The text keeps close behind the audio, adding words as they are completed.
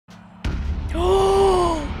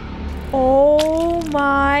Oh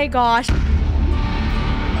my gosh.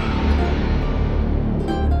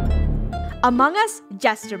 Among Us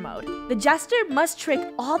Jester mode. The Jester must trick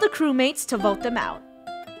all the crewmates to vote them out.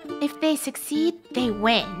 If they succeed, they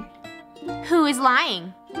win. Who is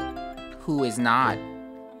lying? Who is not?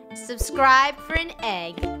 Subscribe for an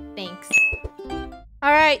egg. Thanks.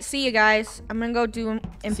 Alright, see you guys. I'm gonna go do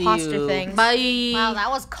imposter things. Bye. Wow, that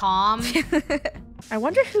was calm. I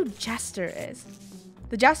wonder who Jester is.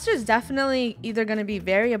 The Jester is definitely either gonna be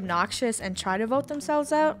very obnoxious and try to vote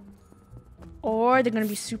themselves out, or they're gonna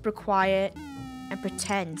be super quiet and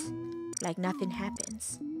pretend like nothing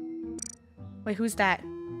happens. Wait, who's that?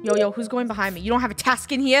 Yo, who's going behind me? You don't have a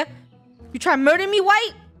task in here? You try to murder me,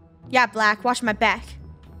 White? Yeah, Black, watch my back.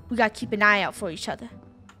 We gotta keep an eye out for each other.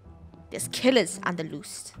 There's killers on the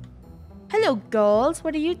loose. Hello, Gold.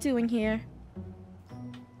 What are you doing here?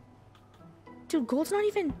 Dude, Gold's not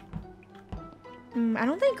even... I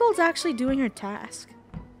don't think Gold's actually doing her task.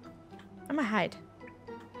 I'm gonna hide.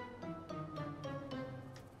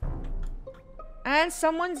 And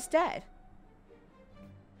someone's dead.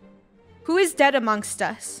 Who is dead amongst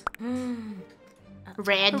us?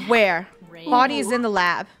 Red. Where? Red. Body is in the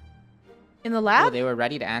lab. In the Oh, lab? they were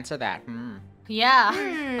ready to answer that. Yeah,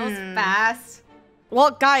 that was fast.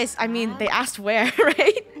 Well, guys, I mean, they asked where,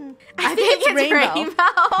 right? I think it's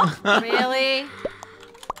Rainbow. Really?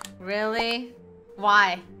 Really?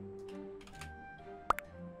 Why?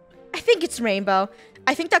 I think it's Rainbow.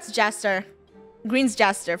 I think that's Jester. Green's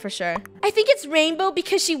Jester, for sure. I think it's Rainbow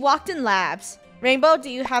because she walked in labs. Rainbow, do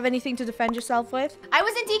you have anything to defend yourself with? I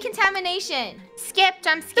was in decontamination. Skipped.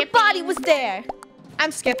 I'm skipping. The body was there.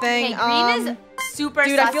 I'm skipping. Okay, Green is super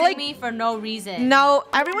dude, I feel sussing like- me for no reason. No,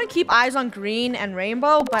 everyone keep eyes on Green and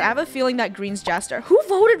Rainbow, but I have a feeling that Green's Jester. Who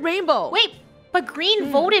voted Rainbow? Wait, but Green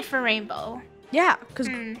voted for Rainbow. Yeah, because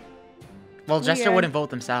Well, Jester Weird. wouldn't vote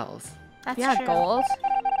themselves. That's yeah, true. Gold.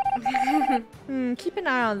 Keep an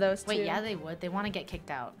eye on those two. Wait, yeah, they would. They want to get kicked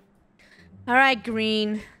out. All right,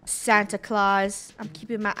 Green, Santa Claus. I'm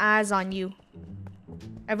keeping my eyes on you.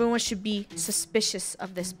 Everyone should be suspicious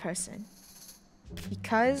of this person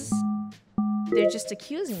because they're just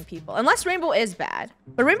accusing people. Unless Rainbow is bad.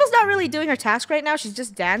 But Rainbow's not really doing her task right now. She's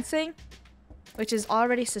just dancing, which is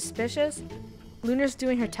already suspicious. Lunar's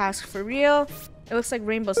doing her task for real. It looks like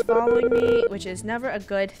Rainbow's following me, which is never a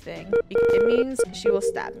good thing. It means she will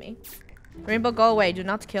stab me. Rainbow, go away. Do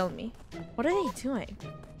not kill me. What are they doing?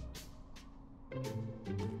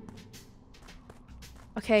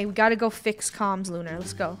 Okay, we gotta go fix comms, Lunar.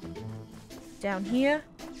 Let's go. Down here.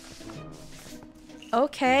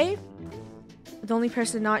 Okay. The only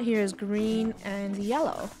person not here is Green and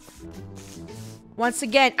Yellow. Once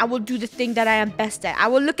again, I will do the thing that I am best at. I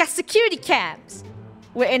will look at security cams,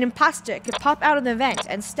 where an imposter could pop out of the vent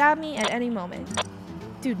and stab me at any moment.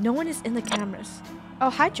 Dude, no one is in the cameras. Oh,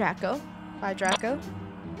 hi, Draco. Bye, Draco.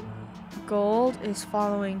 Gold is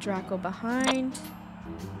following Draco behind.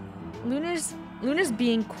 Lunar's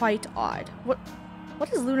being quite odd. What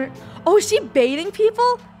is Lunar? Oh, is she baiting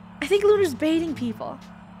people? I think Lunar's baiting people.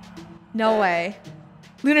 No way.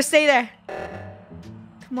 Lunar, stay there.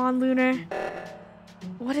 Come on, Lunar.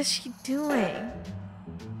 What is she doing?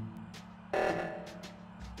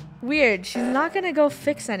 Weird. She's not gonna go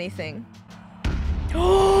fix anything.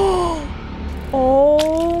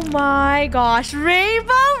 Oh my gosh.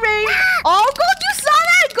 Rainbow! Oh, Gold, you saw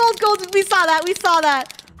that! Gold, we saw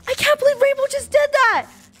that. I can't believe Rainbow just did that.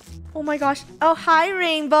 Oh my gosh. Oh, hi,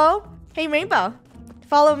 Rainbow. Hey, Rainbow.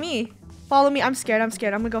 Follow me. I'm scared. I'm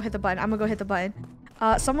gonna go hit the button.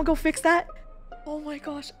 Someone go fix that. Oh my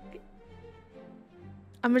gosh.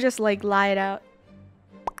 I'm gonna just like lie it out.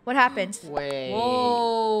 What happened? Wait.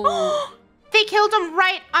 Whoa. They killed him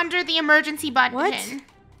right under the emergency button. What?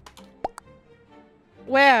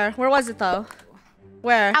 Where? Where was it though?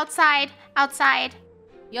 Where? Outside.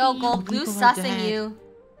 Yo, Gold, Blue's People are sussing dead. you.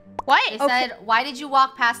 What? They said, why did you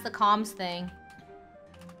walk past the comms thing?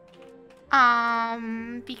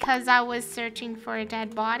 Because I was searching for a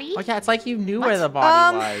dead body. Oh yeah, it's like you knew where the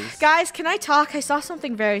body was. Guys, can I talk? I saw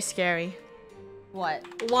something very scary. What?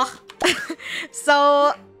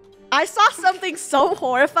 So, I saw something so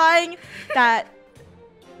horrifying that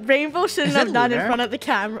Rainbow shouldn't Is it have done in Lunar? front of the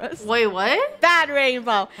cameras. Wait, what? Bad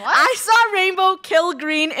Rainbow. I saw Rainbow kill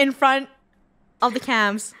Green in front of the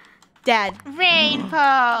cams. Dead.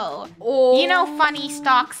 Rainbow. Oh. You know Funny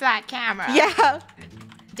stalks that camera. Yeah.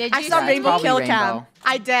 Did you? I saw Yeah, it's Rainbow probably kill Rainbow. Cam.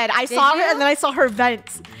 I did. I saw her you? and then I saw her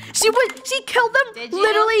vents. She killed them Did you?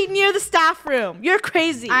 literally near the staff room. You're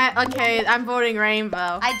crazy. Okay, I'm voting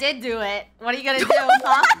Rainbow. I did do it. What are you gonna do,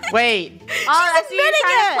 huh? Wait. Oh, that's you admitting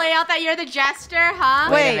trying it. to play out that you're the Jester, huh?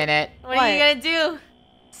 Wait Wait. a minute. What are you gonna do?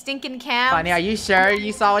 stinking cams. Funny, are you sure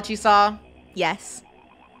you saw what you saw? Yes.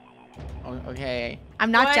 Oh, okay.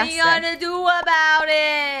 I'm not What Jester. are you gonna do about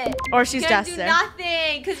it? Or she's You can't do Jester.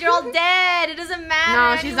 nothing, because you're all dead. It doesn't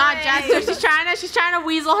matter. No, she's not anyway. Jester. She's trying to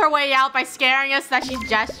weasel her way out by scaring us that she's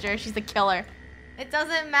Jester. She's the killer. It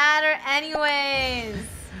doesn't matter anyways.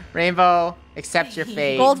 Rainbow, accept your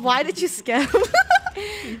fate. Gold, why did you skip?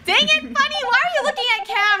 Dang it, Funny. Why are you looking at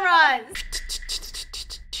cameras?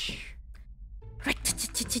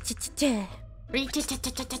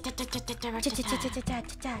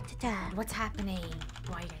 What's happening?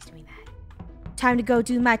 Why are you guys doing that? Time to go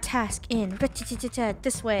do my task in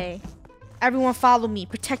this way. Everyone follow me.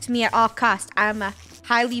 Protect me at all costs. I'm a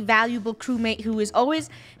highly valuable crewmate who is always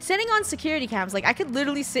sitting on security cams. Like, I could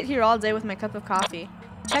literally sit here all day with my cup of coffee,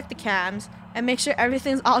 check the cams, and make sure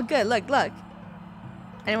everything's all good. Look, look.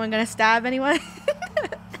 Anyone gonna stab anyone?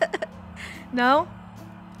 No?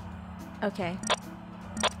 Okay.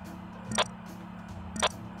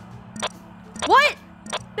 What?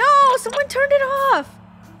 No, someone turned it off.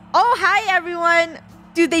 Oh, hi, everyone.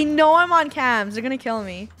 Dude, they know I'm on cams. They're gonna kill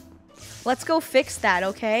me. Let's go fix that,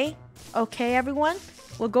 okay? Okay, everyone?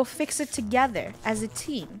 We'll go fix it together as a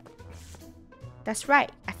team. That's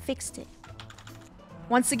right. I fixed it.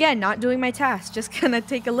 Once again, not doing my task. Just gonna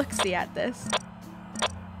take a look-see at this.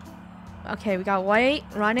 Okay, we got White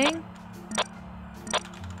running.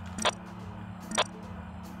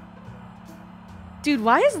 Dude,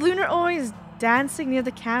 why is Lunar always dancing near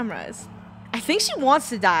the cameras? I think she wants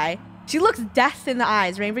to die. She looks death in the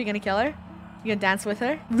eyes. Rainbow, you gonna kill her? You gonna dance with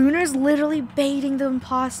her? Lunar's literally baiting the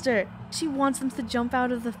imposter. She wants them to jump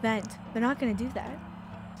out of the vent. They're not gonna do that.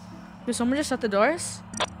 Did someone just shut the doors?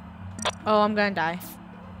 Oh, I'm gonna die.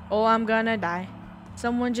 Oh, I'm gonna die.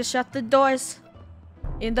 Someone just shut the doors.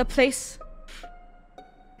 In the place.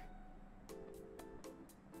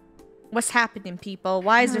 What's happening, people?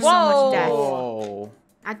 Why is there so much death? Oh.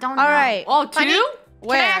 I don't know. All right. Oh, Funny, two?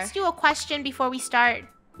 Where? Can I ask you a question before we start?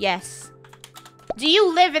 Yes. Do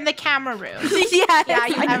you live in the camera room? Yes, Yeah,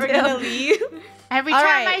 you I never do. gonna leave? Every All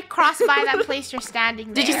time right. I cross by that place, you're standing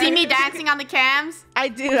there. Did you see me dancing on the cams? I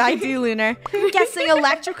do, Lunar. Guessing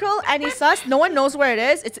electrical, any sus? No one knows where it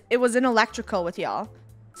is. It was in electrical with y'all.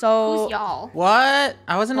 So Who's y'all? What?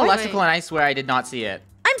 I was in What? electrical and I swear I did not see it.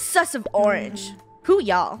 I'm sus of orange. Who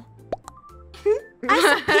y'all? I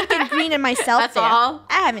saw pink and green in myself That's there. all?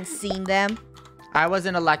 I haven't seen them. I was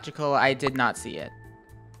in electrical. I did not see it.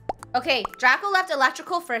 Okay, Draco left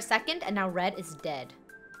electrical for a second, and now Red is dead.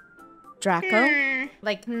 Draco?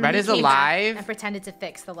 Like, Red he is came back alive? and pretended to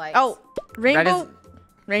fix the lights. Oh, Rainbow? is-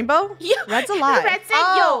 Rainbow? Red's alive. Red said,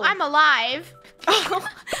 Oh. yo, I'm alive.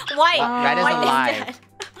 White. Red is White alive.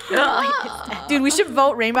 dead. Dude, we should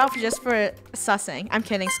vote Rainbow just for sussing. I'm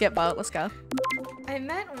kidding. Skip vote. Let's go. I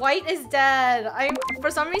meant White is dead.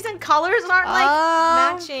 For some reason, colors aren't like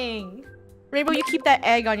Oh. matching. Rainbow, you keep that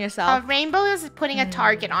egg on yourself. Rainbow is putting a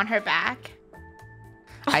target on her back.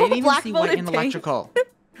 I didn't even Black see white voted in pink. electrical.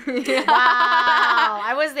 Wow.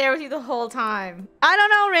 I was there with you the whole time. I don't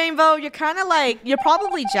know, Rainbow. You're kind of like, you're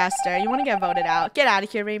probably Jester. You want to get voted out. Get out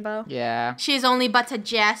of here, Rainbow. Yeah. She's only but a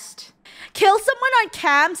jest. Kill someone on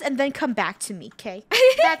cams and then come back to me, okay?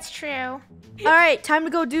 That's true. All right, time to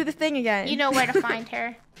go do the thing again. You know where to find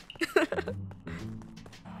her.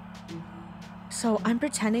 So I'm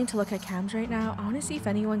pretending to look at cams right now. I want to see if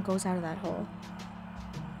anyone goes out of that hole.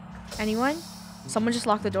 Anyone? Someone just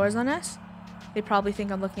locked the doors on us? They probably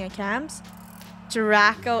think I'm looking at cams.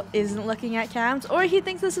 Draco isn't looking at cams, or he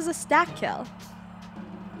thinks this is a stack kill.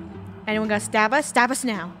 Anyone gonna stab us? Stab us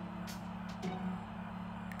now.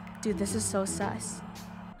 Dude, this is so sus.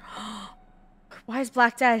 Why is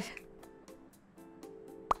Black dead?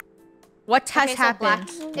 What has Okay, so Black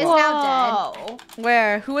happened? is now dead.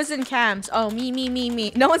 Where? Who was in cams? Oh,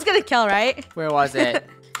 me. No one's gonna kill, right? Where was it?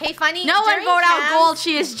 Hey, Funny. No one during vote out cams- Gold.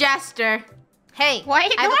 She is Jester. Hey,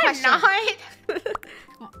 Wait, I have no, a I'm question.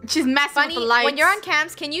 not. She's messing Funny, with the lights. when you're on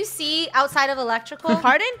cams, can you see outside of electrical?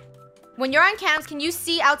 Pardon? When you're on cams, can you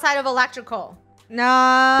see outside of electrical?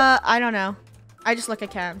 Nah, I don't know. I just look at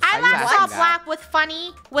cams. I Are you last asking saw that? Black with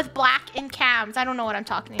Funny, with Black in cams. I don't know what I'm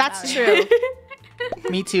talking about. That's true.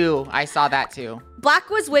 Me too. I saw that too. Black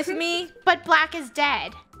was with me, But Black is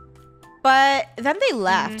dead. but then they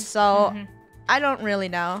left, so I don't really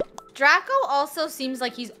know. Draco also seems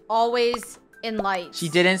like he's always in lights. She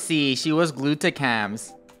didn't see. She was glued to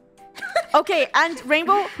cams. Okay, and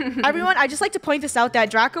Rainbow, everyone, I just like to point this out that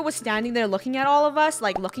Draco was standing there looking at all of us,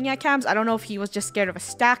 like looking at cams. I don't know if he was just scared of a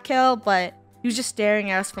stack kill, but he was just staring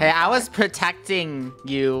at us from Hey, afar. I was protecting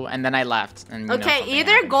you and then I left. And, you know, Okay, something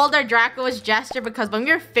either happened. Gold or Draco was Jester because when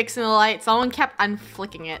we were fixing the light, someone kept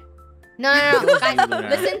unflicking it. No. It was Guys, you,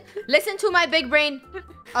 Luna. listen to my big brain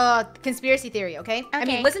conspiracy theory, okay? I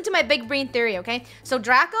mean, Okay. listen to my big brain theory, okay? So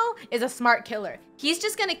Draco is a smart killer. He's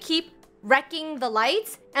just gonna keep wrecking the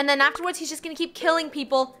lights, and then afterwards he's just gonna keep killing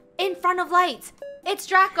people in front of lights. It's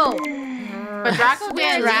Draco. But Draco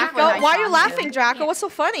didn't Draco? leave when I Why are you shot laughing, him. Draco? What's so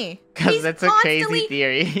funny? Because He's that's a crazy constantly-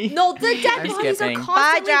 theory. No, the dead I'm bodies are skipping.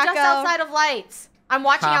 constantly Bye, just Draco. outside of lights. I'm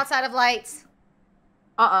watching Huh. outside of lights.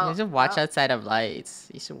 Uh-oh. You should watch outside of lights.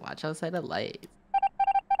 You should watch outside of lights.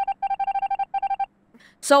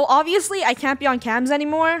 So obviously I can't be on cams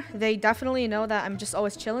anymore. They definitely know that I'm just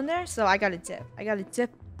always chilling there. So I gotta dip. I gotta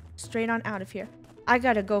dip straight on out of here. I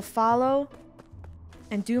gotta go follow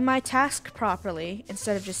and do my task properly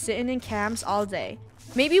instead of just sitting in cams all day.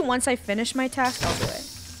 Maybe once I finish my task, I'll do it.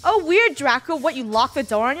 Oh, weird, Draco. What, you lock the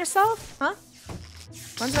door on yourself? Huh?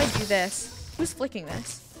 Once I do this, who's flicking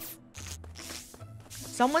this?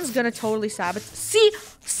 Someone's gonna totally sabotage. See,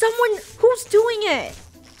 someone who's doing it.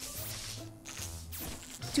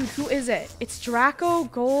 Dude, who is it? It's Draco,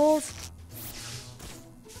 Gold.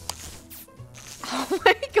 Oh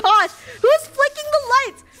my gosh, who's flicking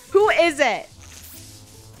the lights? Who is it?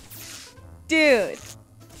 Dude.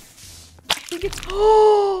 I think it's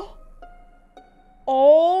oh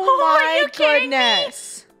are you my kidding me?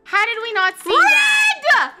 goodness. How did we not see that?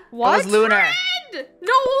 Red! What? It was Lunar. Red! No, it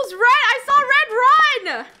was red. I saw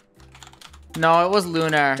red run. No, it was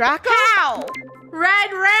Lunar. Draco? How?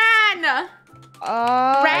 Red ran.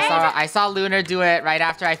 I saw Lunar do it right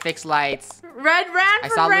after I fixed lights. Red ran I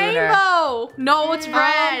for saw Lunar. rainbow. No, it's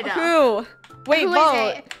red. Who? Wait, Who is vote.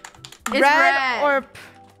 it? It's red or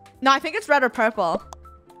no, I think it's red or purple.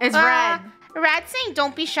 It's red. Red saying,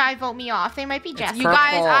 don't be shy, vote me off. They might be Jester. You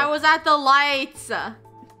guys, purple. I was at the lights.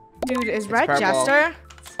 Dude, is red purple. Jester?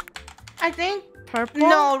 I think. Purple?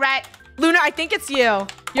 No, red. Luna, I think it's you.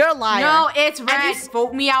 You're a liar. No, it's you red. s-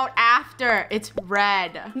 Vote me out after. It's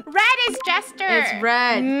red. Red is Jester. It's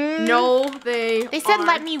red. Mm. No, they They said aren't.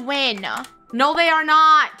 let me win. No, they are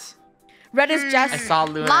not. Red is I Jester. saw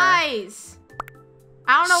Lunar. Lies.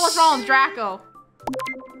 I don't know what's wrong with Draco.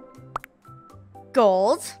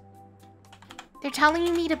 Gold. They're telling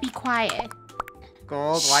me to be quiet.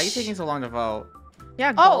 Gold, why are you taking so long to vote?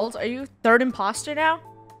 Yeah, Oh. gold. Are you third imposter now?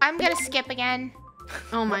 I'm gonna skip again.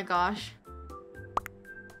 Oh my gosh.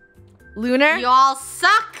 Lunar? Y'all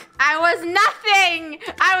suck. I was nothing.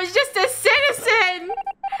 I was just a citizen.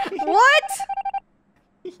 What?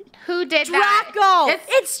 Who did that? Draco!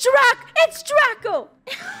 It's Draco!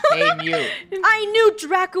 Hey, mute. I knew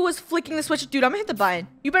Draco was flicking the switch. Dude, I'm gonna hit the button.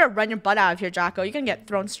 You better run your butt out of here, Draco. You're gonna get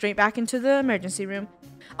thrown straight back into the emergency room.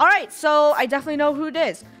 Alright, so I definitely know who it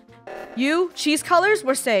is. You, cheese colors,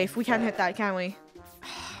 we're safe. We can't hit that, can we?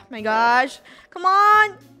 Oh my gosh. Come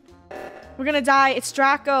on! We're gonna die. It's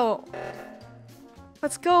Draco.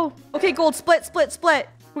 Let's go. Okay, Gold, split.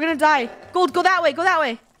 We're gonna die. Gold, go that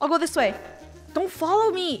way, I'll go this way. Don't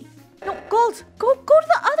follow me. No, Gold, go to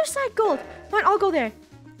the other side, Gold. Fine, I'll go there.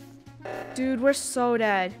 Dude, we're so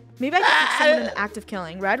dead. Maybe I can fix someone in the act of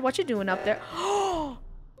killing. Red, what you doing up there?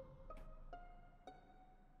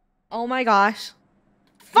 Oh my gosh.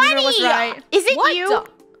 Lunar Funny! was right. Is it What you? the-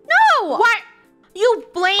 No! What? You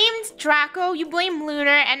blamed Draco, you blamed Lunar,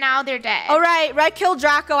 and now they're dead. All right, Red killed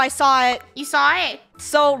Draco. I saw it. You saw it?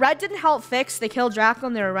 So Red didn't help fix. They killed Draco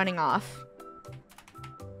and they were running off.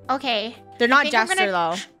 Okay. They're not I think I'm Jester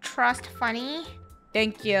gonna though. Trust Funny.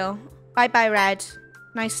 Thank you. Bye, Red.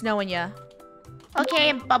 Nice knowing ya.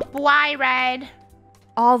 Okay, but why Red?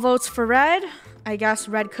 All votes for Red. I guess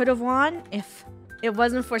Red could have won if it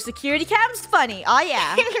wasn't for security cams. Funny. Oh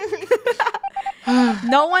yeah.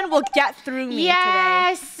 No one will get through me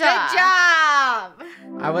Yes! Good job.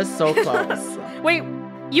 I was so close. today. Wait,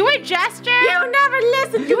 You were Jester? you never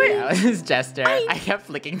listened to it. Yeah, it was Jester. I kept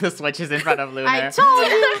flicking the switches in front of Lunar. I told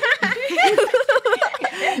you.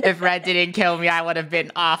 If Red didn't kill me, I would have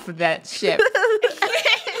been off that ship.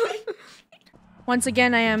 Once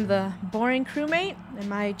again, I am the boring crewmate, and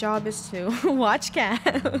my job is to watch cams.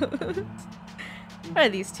 What are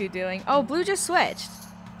these two doing? Oh, Blue just switched.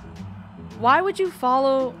 Why would you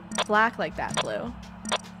follow Black like that, Blue?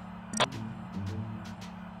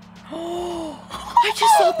 I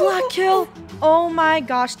just saw Black kill. Oh my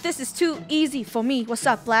gosh, this is too easy for me. What's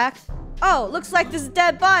up, Black? Oh, looks like this is a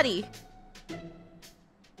dead body.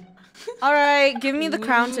 All right, give me the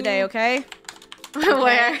crown today, okay?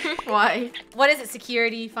 Where? Why? What is it?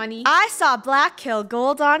 Security? Funny? I saw Black kill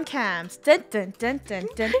Gold on cams. Dun dun dun dun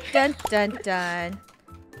dun dun dun dun.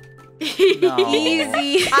 No.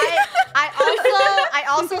 Easy. I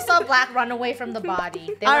also saw Black run away from the body.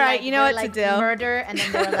 They All were right, like, you know they what were to like do. Murder, and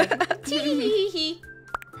then they were like, tee hee hee.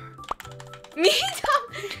 Me?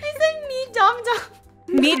 They said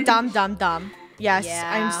Me, dumb. Yes,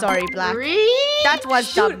 I'm sorry, Black. That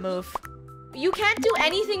was dumb move. You can't do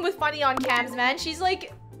anything with Funny on cams, man. She's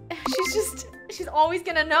like, she's always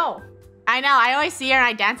gonna know. I know. I always see her and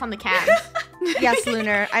I dance on the cams. Yes,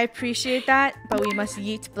 Lunar, I appreciate that, but we must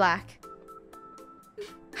yeet Black.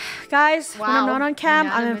 Guys, when I'm not on cam,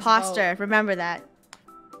 I'm an imposter. Remember that.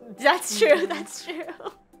 That's true. That's true.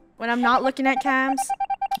 When I'm not looking at cams.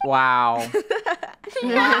 Wow.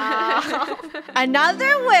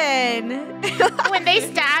 Another win. When they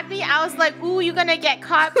stabbed me, I was like, ooh, you're gonna get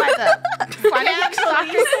caught by the funny.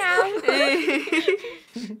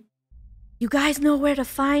 You guys know where to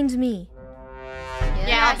find me.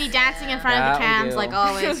 Yeah, I'll be dancing in front of the cams like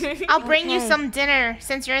always. I'll bring you some dinner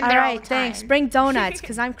since you're in there all the time. Thanks. Bring donuts,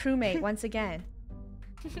 because I'm crewmate once again.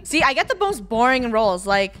 See, I get the most boring roles.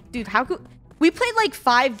 Like, dude, how could... We played like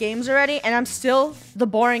 5 games already, and I'm still the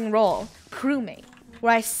boring role, crewmate,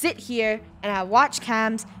 where I sit here and I watch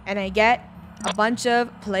cams and I get a bunch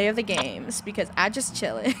of play of the games because I just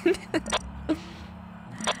chillin'.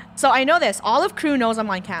 So I know this. All of crew knows I'm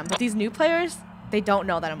on cam, but these new players, they don't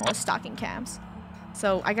know that I'm always stalking cams.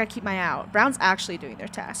 So I gotta keep my eye out. Brown's actually doing their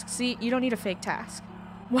task. See, you don't need a fake task.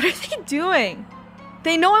 What are they doing?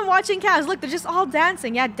 They know I'm watching cams. Look, they're just all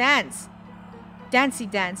dancing. Yeah, dance. Dancy.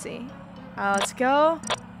 Let's go.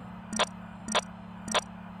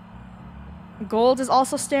 Gold is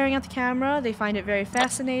also staring at the camera. They find it very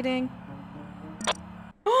fascinating.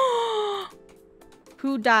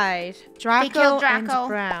 Who died? Draco and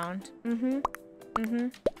Brown.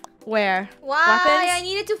 Where? Why? Weapons? I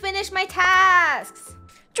needed to finish my tasks.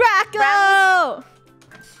 Draco!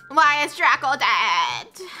 Why is Draco dead?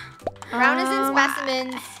 Brown is in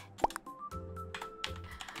specimens.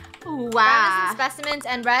 Wow. Brown is in specimens,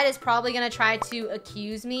 and Red is probably gonna try to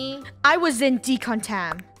accuse me. I was in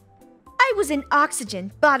decontam. I was in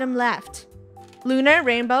oxygen, bottom left. Lunar,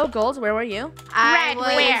 Rainbow, Gold, where were you? I Red,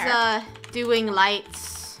 was doing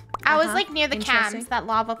lights. I was like near the Interesting. cams, that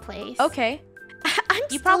lava place. Okay. I'm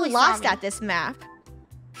You still probably saw lost me. at this map.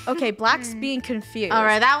 Okay, Black's being confused. All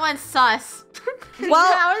right, that one's sus.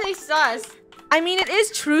 Well, How are they sus? I mean, it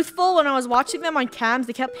is truthful. When I was watching them on cams,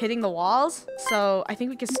 they kept hitting the walls. So I think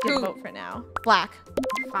we can skip vote for now. Black.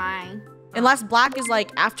 Fine. Unless Black is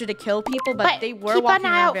like after to kill people, but they were keep walking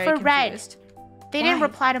an eye around out very for Red. confused. They didn't Why?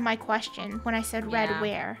 reply to my question when I said Red Yeah.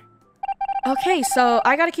 where. Okay, so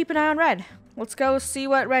I gotta keep an eye on Red. Let's go see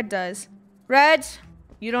what Red does. Red,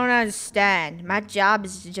 you don't understand. My job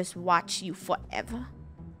is to just watch you forever.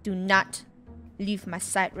 Do not leave my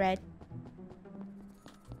sight, Red.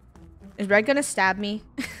 Is Red gonna stab me?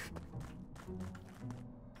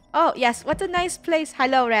 Oh, yes. What a nice place.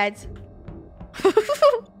 Hello, Red.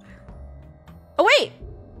 Oh, wait.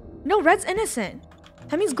 No, Red's innocent.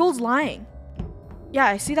 That means Gold's lying. Yeah,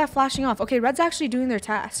 I see that flashing off. Okay, Red's actually doing their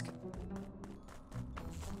task.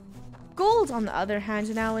 Gold, on the other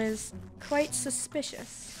hand, now is quite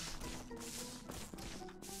suspicious.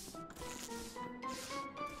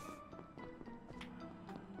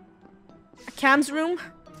 Cam's room.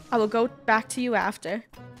 I will go back to you after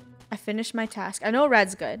I finish my task. I know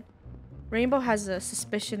Red's good. Rainbow has a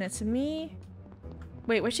suspicion it's me.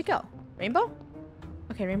 Wait, where'd she go? Rainbow?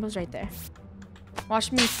 Okay, Rainbow's right there.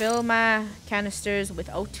 Watch me fill my canisters with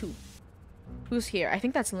O2. Who's here? I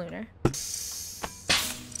think that's Lunar.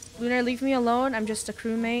 Lunar, leave me alone. I'm just a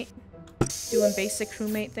crewmate. Doing basic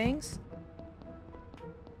crewmate things.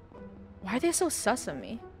 Why are they so sus of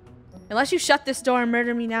me? Unless you shut this door and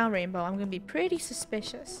murder me now, Rainbow, I'm gonna be pretty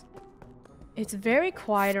suspicious. It's very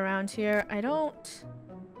quiet around here. I don't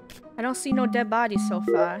see no dead bodies so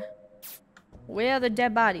far. Where are the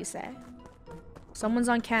dead bodies at? Someone's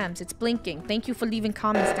on cams. It's blinking. Thank you for leaving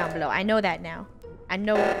comments down below. I know that now. I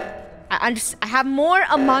know. I have more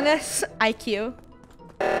Among Us IQ.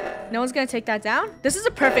 No one's gonna take that down. This is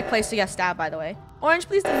a perfect place to get stabbed, by the way. Orange,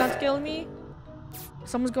 please do not kill me.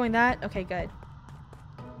 Someone's going that. Okay, good.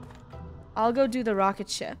 I'll go do the rocket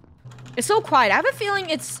ship. It's so quiet. I have a feeling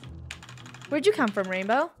it's... Where'd you come from,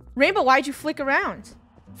 Rainbow? Rainbow, why'd you flick around?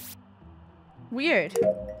 Weird.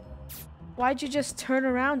 Why'd you just turn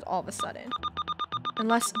around all of a sudden?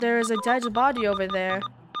 Unless there is a dead body over there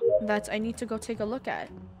that I need to go take a look at.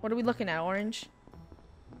 What are we looking at, Orange?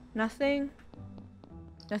 Nothing?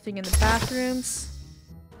 Nothing in the bathrooms.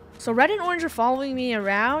 So Red and Orange are following me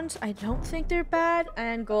around. I don't think they're bad.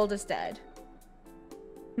 And Gold is dead.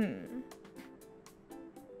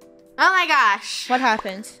 Oh my gosh. What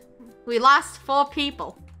happened? We lost 4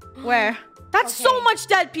 people. Where? That's so much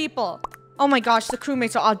dead people. Oh my gosh, the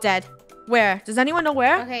crewmates are all dead. Where? Does anyone know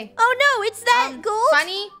where? Okay. Oh no, it's that Gold.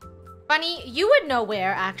 Funny. Funny, you would know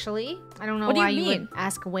where, actually. I don't know What do you why you mean? would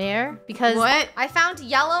ask where. Because What? I found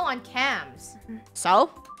yellow on cams. So?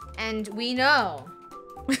 And we know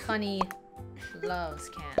Funny loves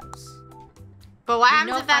cams. But what You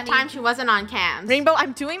happens know if that Funny- time she wasn't on cams? Rainbow,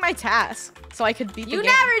 I'm doing my task so I could beat the You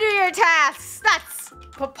game. never do your tasks. That's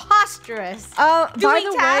preposterous. By Doing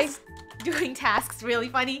the tasks. Doing tasks really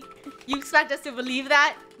funny. You expect us to believe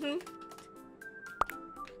that? way,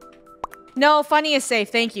 no, Funny is safe.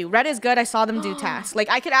 Thank you. Red is good. I saw them do tasks. Like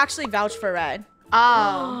I could actually vouch for Red.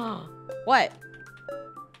 Oh. What?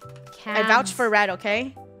 I vouch for Red.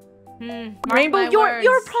 Okay. Mark Rainbow, my you're words.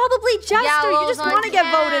 probably Jester. You Yellow's just on want to get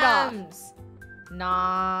voted off. cams.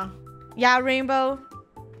 Nah. Yeah, Rainbow.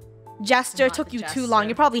 Jester not took the you too Jester. long.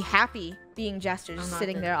 You're probably happy being Jester, I'm just not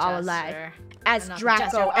sitting the there all alive. Jester. As I'm not the Draco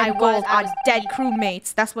Jester. and Gold I are was dead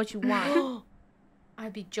crewmates. That's what you want.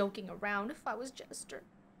 I'd be joking around if I was Jester.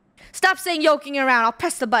 Stop saying yoking around. I'll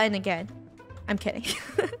press the button again. I'm kidding.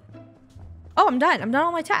 Oh, I'm done. I'm done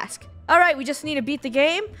on my task. All right, we just need to beat the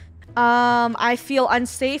game. I feel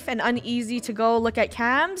unsafe and uneasy to go look at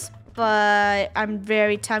cams, but I'm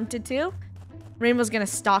very tempted to. Rainbow's gonna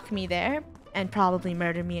stalk me there and probably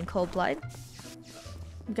murder me in cold blood.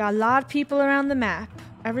 We've got a lot of people around the map.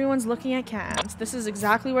 Everyone's looking at cams. This is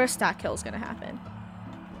exactly where a stack kill is gonna happen.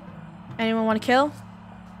 Anyone want to kill?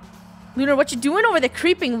 Lunar, what you doing over there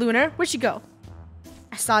creeping, Lunar? Where'd you go?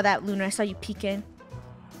 I saw that, Lunar. I saw you peek in.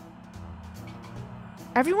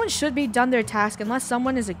 Everyone should be done their task unless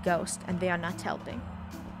someone is a ghost and they are not helping.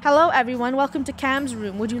 Hello, everyone. Welcome to Cam's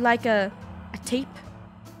room. Would you like a tape?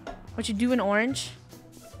 What you do in orange?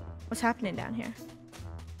 What's happening down here?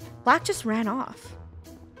 Black just ran off.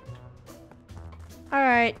 All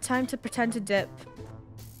right, time to pretend to dip.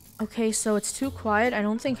 Okay, so it's too quiet. I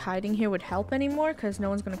don't think hiding here would help anymore because no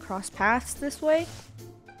one's going to cross paths this way.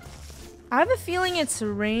 I have a feeling it's a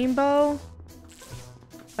Rainbow,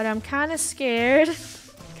 but I'm kind of scared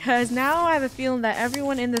because now I have a feeling that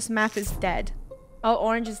everyone in this map is dead. Oh,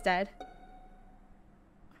 Orange is dead.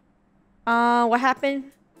 What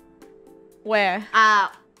happened? Where?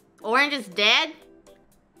 Orange is dead?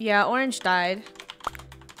 Yeah, Orange died.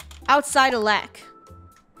 Outside Elec.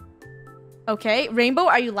 Okay, Rainbow,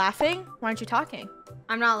 are you laughing? Why aren't you talking?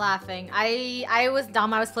 I'm not laughing. I was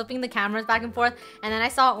dumb. I was flipping the cameras back and forth, and then I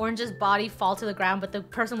saw Orange's body fall to the ground, but the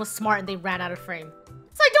person was smart and they ran out of frame.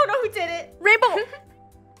 So I don't know who did it. Rainbow!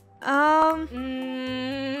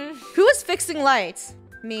 Who was fixing lights?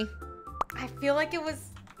 Me. I feel like it was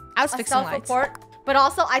I was a fixing lights. self-report, but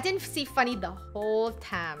also I didn't see Funny the whole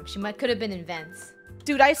time. She could have been in vents.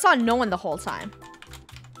 Dude, I saw no one the whole time.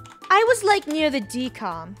 I was like near the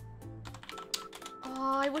decom.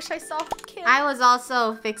 Oh, I wish I saw Kim. I was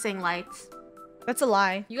also fixing lights. That's a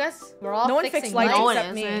lie. You guys were all No one fixing fixed lights No, it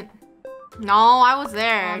except me. isn't. No, I was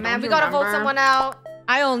there. Oh man, Don't we you gotta vote remember? someone out.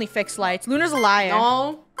 I only fix lights. Lunar's a liar.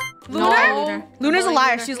 No. Lunar? No. Lunar's a Voting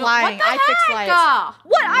liar. Lunar. She's No, lying. What the I fix heck? lights.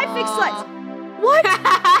 What? I fix lights. What?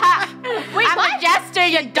 Wait, I'm a Jester,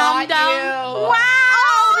 you dumb dumb.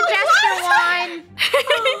 Wow, the Jester won.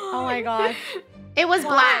 Oh my god. It was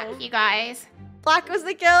black, you guys. Black was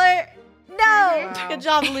the killer. No. Wow. Good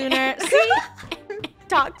job, Lunar. See?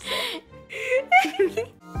 Toxic.